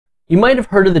You might have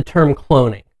heard of the term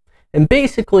cloning. And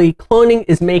basically, cloning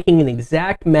is making an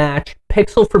exact match,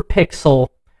 pixel for pixel,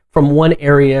 from one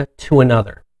area to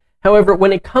another. However,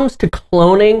 when it comes to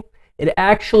cloning, it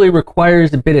actually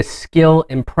requires a bit of skill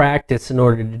and practice in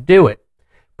order to do it.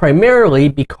 Primarily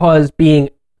because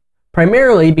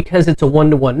it's a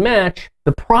one-to-one match.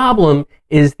 The problem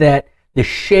is that the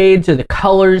shades or the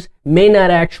colors may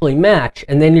not actually match,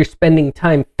 and then you're spending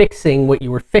time fixing what you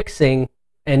were fixing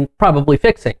and probably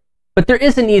fixing. But there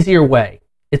is an easier way.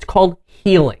 It's called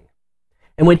healing.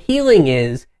 And what healing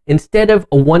is, instead of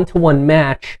a one-to-one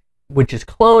match, which is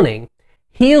cloning,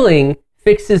 healing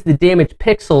fixes the damaged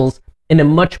pixels in a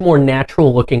much more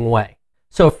natural looking way.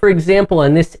 So for example,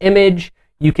 on this image,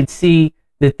 you could see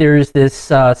that there's this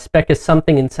speck of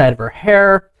something inside of her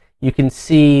hair. You can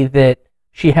see that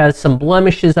she has some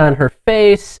blemishes on her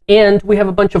face, and we have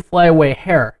a bunch of flyaway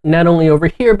hair, not only over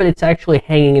here, but it's actually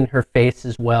hanging in her face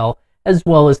as well as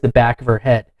the back of her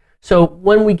head. So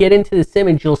when we get into this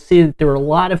image, you'll see that there are a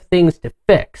lot of things to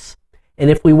fix. And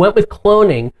if we went with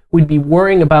cloning, we'd be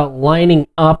worrying about lining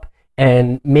up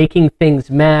and making things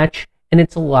match, and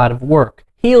it's a lot of work.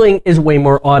 Healing is way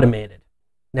more automated.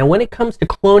 Now, when it comes to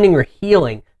cloning or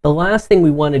healing, the last thing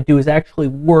we want to do is actually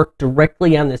work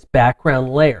directly on this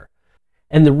background layer.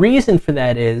 And the reason for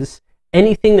that is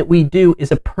anything that we do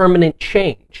is a permanent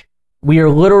change. We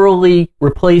are literally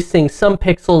replacing some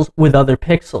pixels with other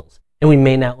pixels, and we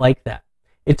may not like that.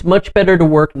 It's much better to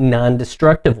work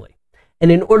non-destructively.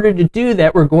 And in order to do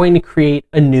that, we're going to create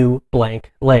a new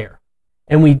blank layer.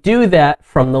 And we do that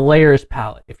from the Layers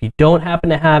palette. If you don't happen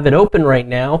to have it open right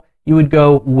now, you would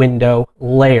go Window,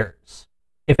 Layers.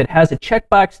 If it has a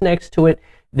checkbox next to it,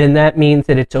 then that means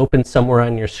that it's open somewhere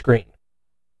on your screen.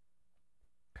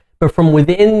 But from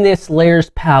within this Layers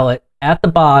palette, at the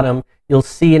bottom, you'll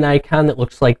see an icon that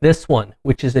looks like this one,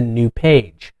 which is a new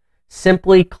page.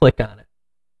 Simply click on it.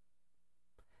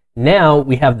 Now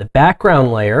we have the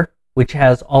background layer, which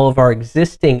has all of our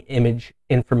existing image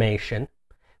information.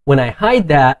 When I hide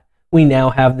that, we now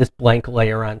have this blank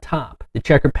layer on top. The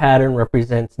checker pattern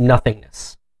represents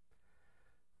nothingness.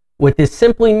 What this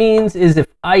simply means is if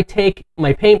I take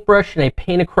my paintbrush and I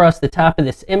paint across the top of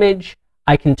this image,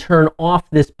 I can turn off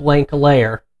this blank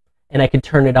layer and I can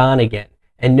turn it on again.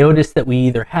 And notice that we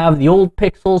either have the old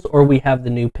pixels or we have the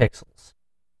new pixels.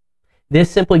 This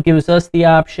simply gives us the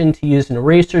option to use an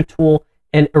eraser tool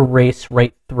and erase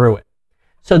right through it.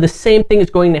 So the same thing is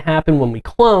going to happen when we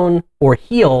clone or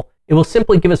heal. It will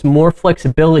simply give us more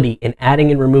flexibility in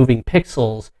adding and removing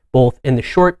pixels, both in the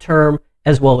short term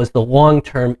as well as the long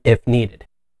term if needed.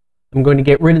 I'm going to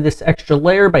get rid of this extra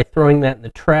layer by throwing that in the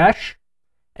trash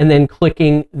and then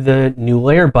clicking the new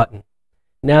layer button.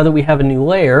 Now that we have a new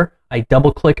layer, I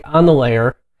double click on the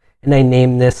layer and I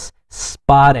name this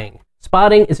spotting.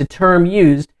 Spotting is a term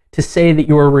used to say that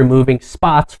you are removing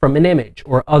spots from an image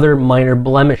or other minor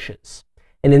blemishes.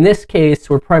 And in this case,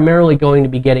 we're primarily going to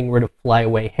be getting rid of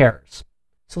flyaway hairs.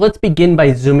 So let's begin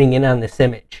by zooming in on this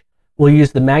image. We'll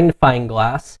use the magnifying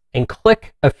glass and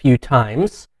click a few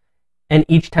times, and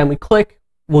each time we click,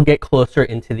 we'll get closer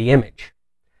into the image.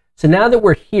 So now that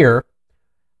we're here,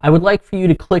 I would like for you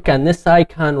to click on this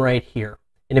icon right here.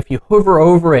 And if you hover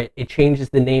over it, it changes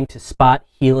the name to Spot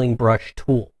Healing Brush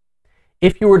Tool.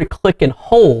 If you were to click and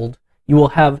hold, you will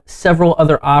have several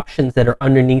other options that are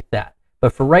underneath that.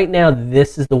 But for right now,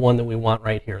 this is the one that we want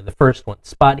right here, the first one,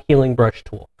 Spot Healing Brush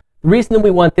Tool. The reason that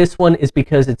we want this one is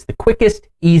because it's the quickest,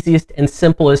 easiest, and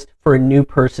simplest for a new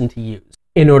person to use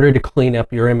in order to clean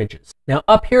up your images. Now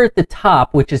up here at the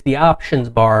top, which is the options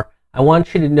bar, I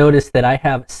want you to notice that I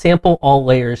have Sample All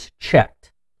Layers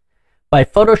checked. By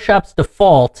Photoshop's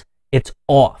default, it's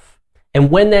off. And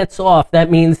when that's off,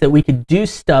 that means that we could do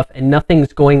stuff and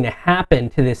nothing's going to happen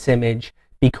to this image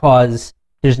because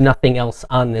there's nothing else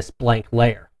on this blank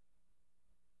layer.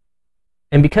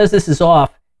 And because this is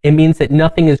off, it means that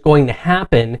nothing is going to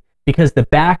happen because the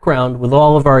background with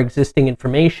all of our existing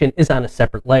information is on a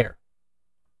separate layer.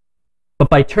 But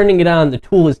by turning it on, the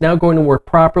tool is now going to work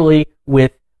properly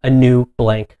with a new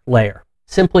blank layer.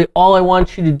 Simply all I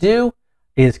want you to do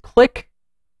is click,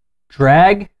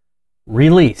 drag,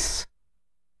 release.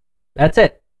 That's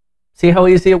it. See how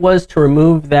easy it was to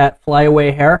remove that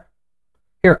flyaway hair?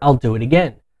 Here, I'll do it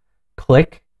again.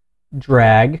 Click,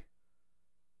 drag,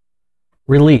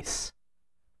 release.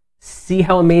 See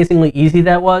how amazingly easy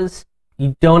that was?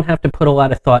 You don't have to put a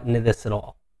lot of thought into this at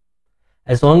all.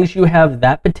 As long as you have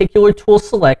that particular tool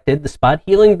selected, the Spot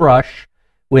Healing Brush,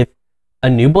 with a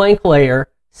new blank layer,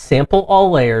 Sample All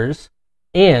Layers,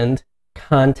 and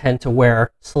Content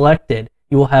Aware selected,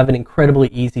 you will have an incredibly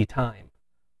easy time.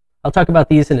 I'll talk about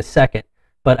these in a second.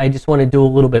 but I just want to do a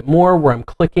little bit more where I'm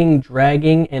clicking,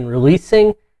 dragging, and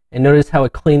releasing. And notice how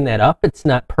it cleaned that up. It's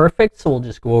not perfect, so we'll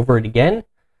just go over it again,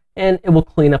 and it will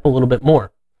clean up a little bit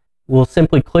more. We'll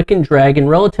simply click and drag in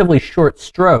relatively short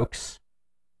strokes.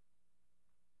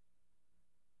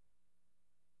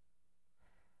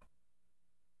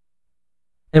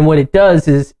 And what it does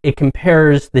is it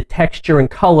compares the texture and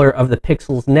color of the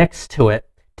pixels next to it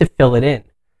to fill it in.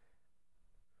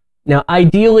 Now,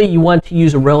 ideally, you want to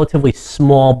use a relatively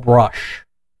small brush,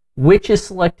 which is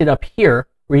selected up here,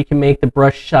 where you can make the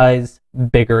brush size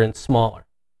bigger and smaller.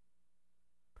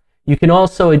 You can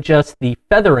also adjust the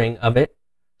feathering of it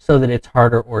so that it's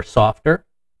harder or softer.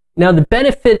 Now, the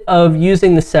benefit of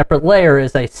using the separate layer,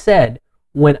 as I said,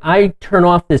 when I turn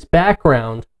off this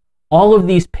background, all of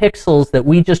these pixels that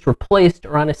we just replaced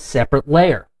are on a separate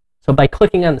layer. So by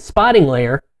clicking on the spotting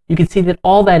layer, you can see that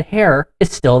all that hair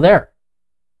is still there.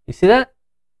 You see that?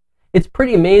 It's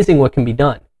pretty amazing what can be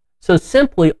done. So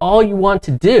simply, all you want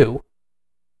to do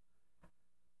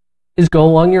is go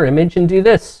along your image and do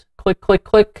this. Click, click,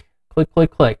 click, click,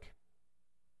 click, click.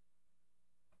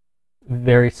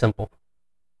 Very simple.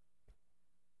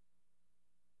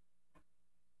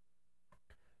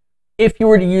 If you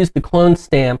were to use the clone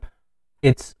stamp,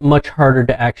 it's much harder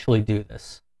to actually do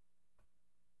this.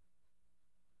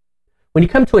 When you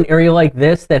come to an area like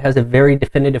this that has a very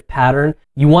definitive pattern,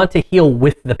 you want to heal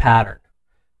with the pattern.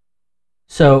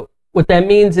 So what that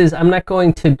means is I'm not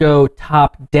going to go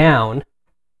top down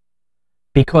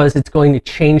because it's going to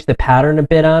change the pattern a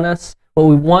bit on us. What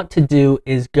we want to do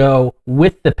is go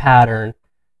with the pattern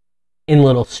in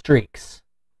little streaks.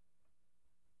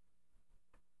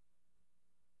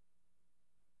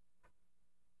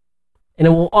 And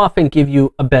it will often give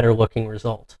you a better looking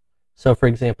result. So for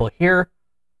example here,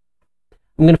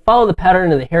 I'm going to follow the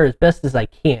pattern of the hair as best as I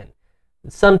can.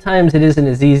 And sometimes it isn't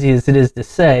as easy as it is to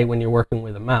say when you're working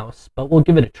with a mouse, but we'll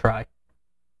give it a try.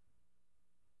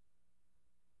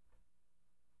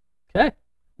 Okay,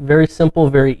 very simple,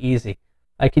 very easy.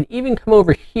 I can even come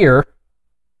over here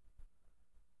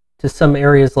to some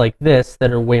areas like this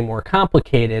that are way more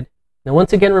complicated. Now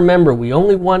once again, remember, we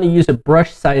only want to use a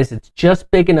brush size that's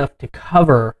just big enough to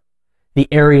cover the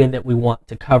area that we want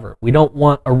to cover. We don't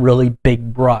want a really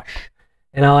big brush.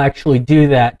 And I'll actually do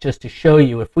that just to show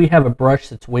you. If we have a brush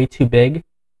that's way too big,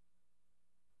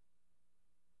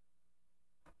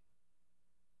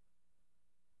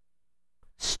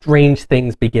 strange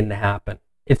things begin to happen.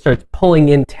 It starts pulling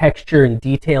in texture and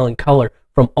detail and color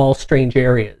from all strange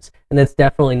areas. And that's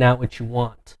definitely not what you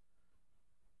want.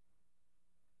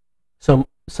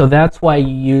 So that's why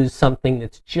you use something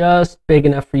that's just big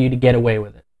enough for you to get away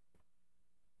with it.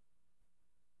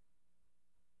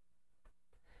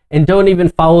 And don't even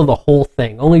follow the whole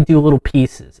thing. Only do little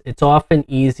pieces. It's often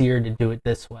easier to do it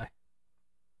this way.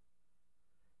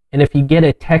 And if you get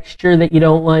a texture that you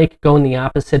don't like, go in the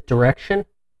opposite direction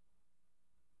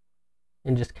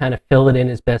and just kind of fill it in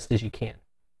as best as you can.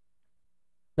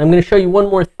 And I'm going to show you one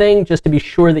more thing just to be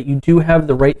sure that you do have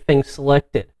the right thing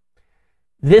selected.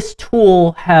 This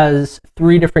tool has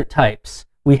 3 different types.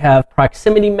 We have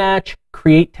proximity match,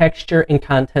 create texture, and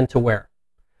content aware.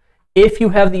 If you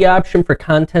have the option for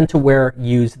content aware,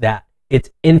 use that. It's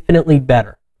infinitely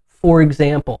better. For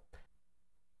example,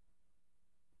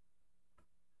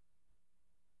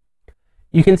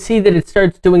 you can see that it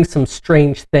starts doing some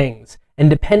strange things. And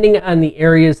depending on the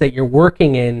areas that you're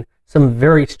working in, some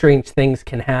very strange things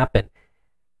can happen.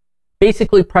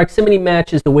 Basically, proximity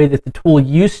match is the way that the tool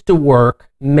used to work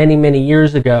many, many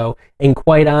years ago. And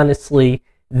quite honestly,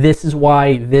 this is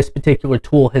why this particular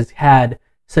tool has had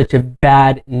such a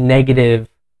bad negative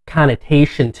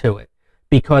connotation to it,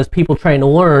 because people trying to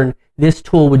learn this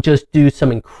tool would just do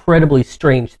some incredibly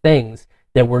strange things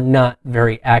that were not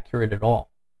very accurate at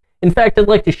all. In fact, I'd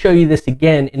like to show you this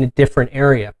again in a different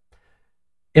area.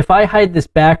 If I hide this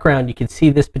background, you can see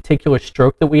this particular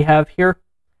stroke that we have here.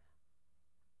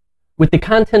 With the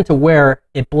content aware,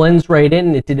 it blends right in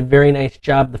and it did a very nice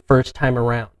job the first time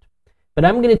around. But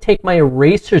I'm going to take my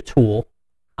eraser tool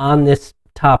on this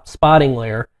top spotting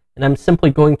layer, and I'm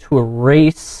simply going to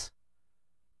erase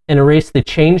the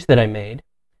change that I made.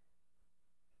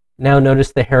 Now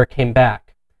notice the hair came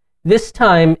back. This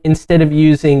time, instead of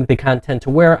using the content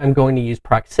aware, I'm going to use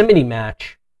proximity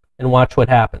match, and watch what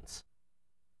happens.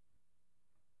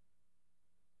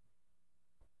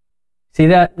 See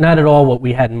that? Not at all what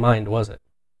we had in mind, was it?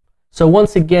 So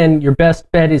once again, your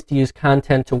best bet is to use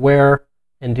content aware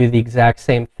and do the exact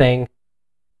same thing,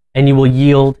 and you will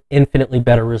yield infinitely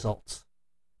better results.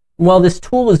 While this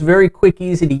tool is very quick,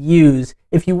 easy to use,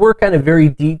 if you work on a very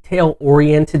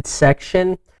detail-oriented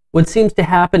section, what seems to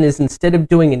happen is instead of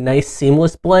doing a nice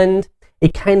seamless blend,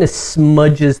 it kind of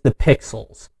smudges the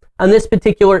pixels. On this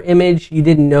particular image, you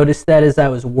didn't notice that as I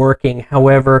was working.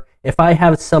 However, if I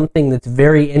have something that's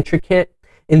very intricate,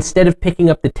 instead of picking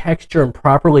up the texture and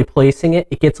properly placing it,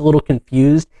 it gets a little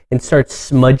confused and starts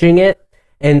smudging it.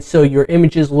 And so your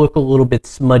images look a little bit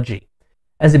smudgy.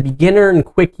 As a beginner and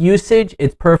quick usage,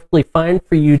 it's perfectly fine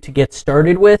for you to get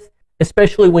started with,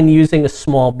 especially when using a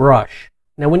small brush.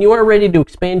 Now, when you are ready to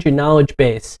expand your knowledge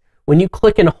base, when you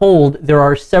click and hold, there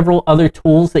are several other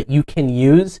tools that you can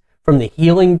use. From the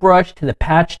healing brush to the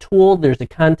patch tool, there's a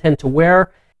content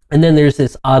aware, and then there's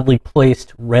this oddly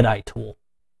placed red eye tool.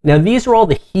 Now, these are all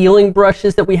the healing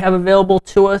brushes that we have available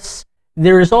to us.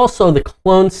 There is also the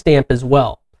clone stamp as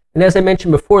well. And as I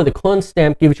mentioned before, the clone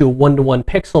stamp gives you a 1-to-1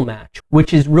 pixel match,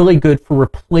 which is really good for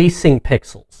replacing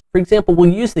pixels. For example,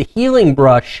 we'll use the healing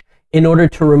brush in order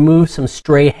to remove some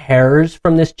stray hairs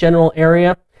from this general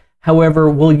area. However,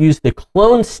 we'll use the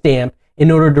clone stamp in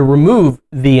order to remove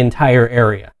the entire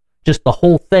area. Just the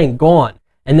whole thing gone.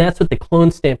 And that's what the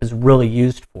clone stamp is really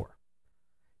used for.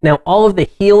 Now, all of the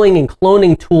healing and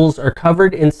cloning tools are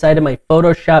covered inside of my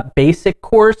Photoshop Basic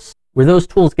course, where those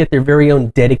tools get their very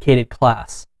own dedicated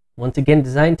class. Once again,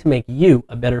 designed to make you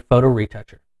a better photo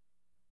retoucher.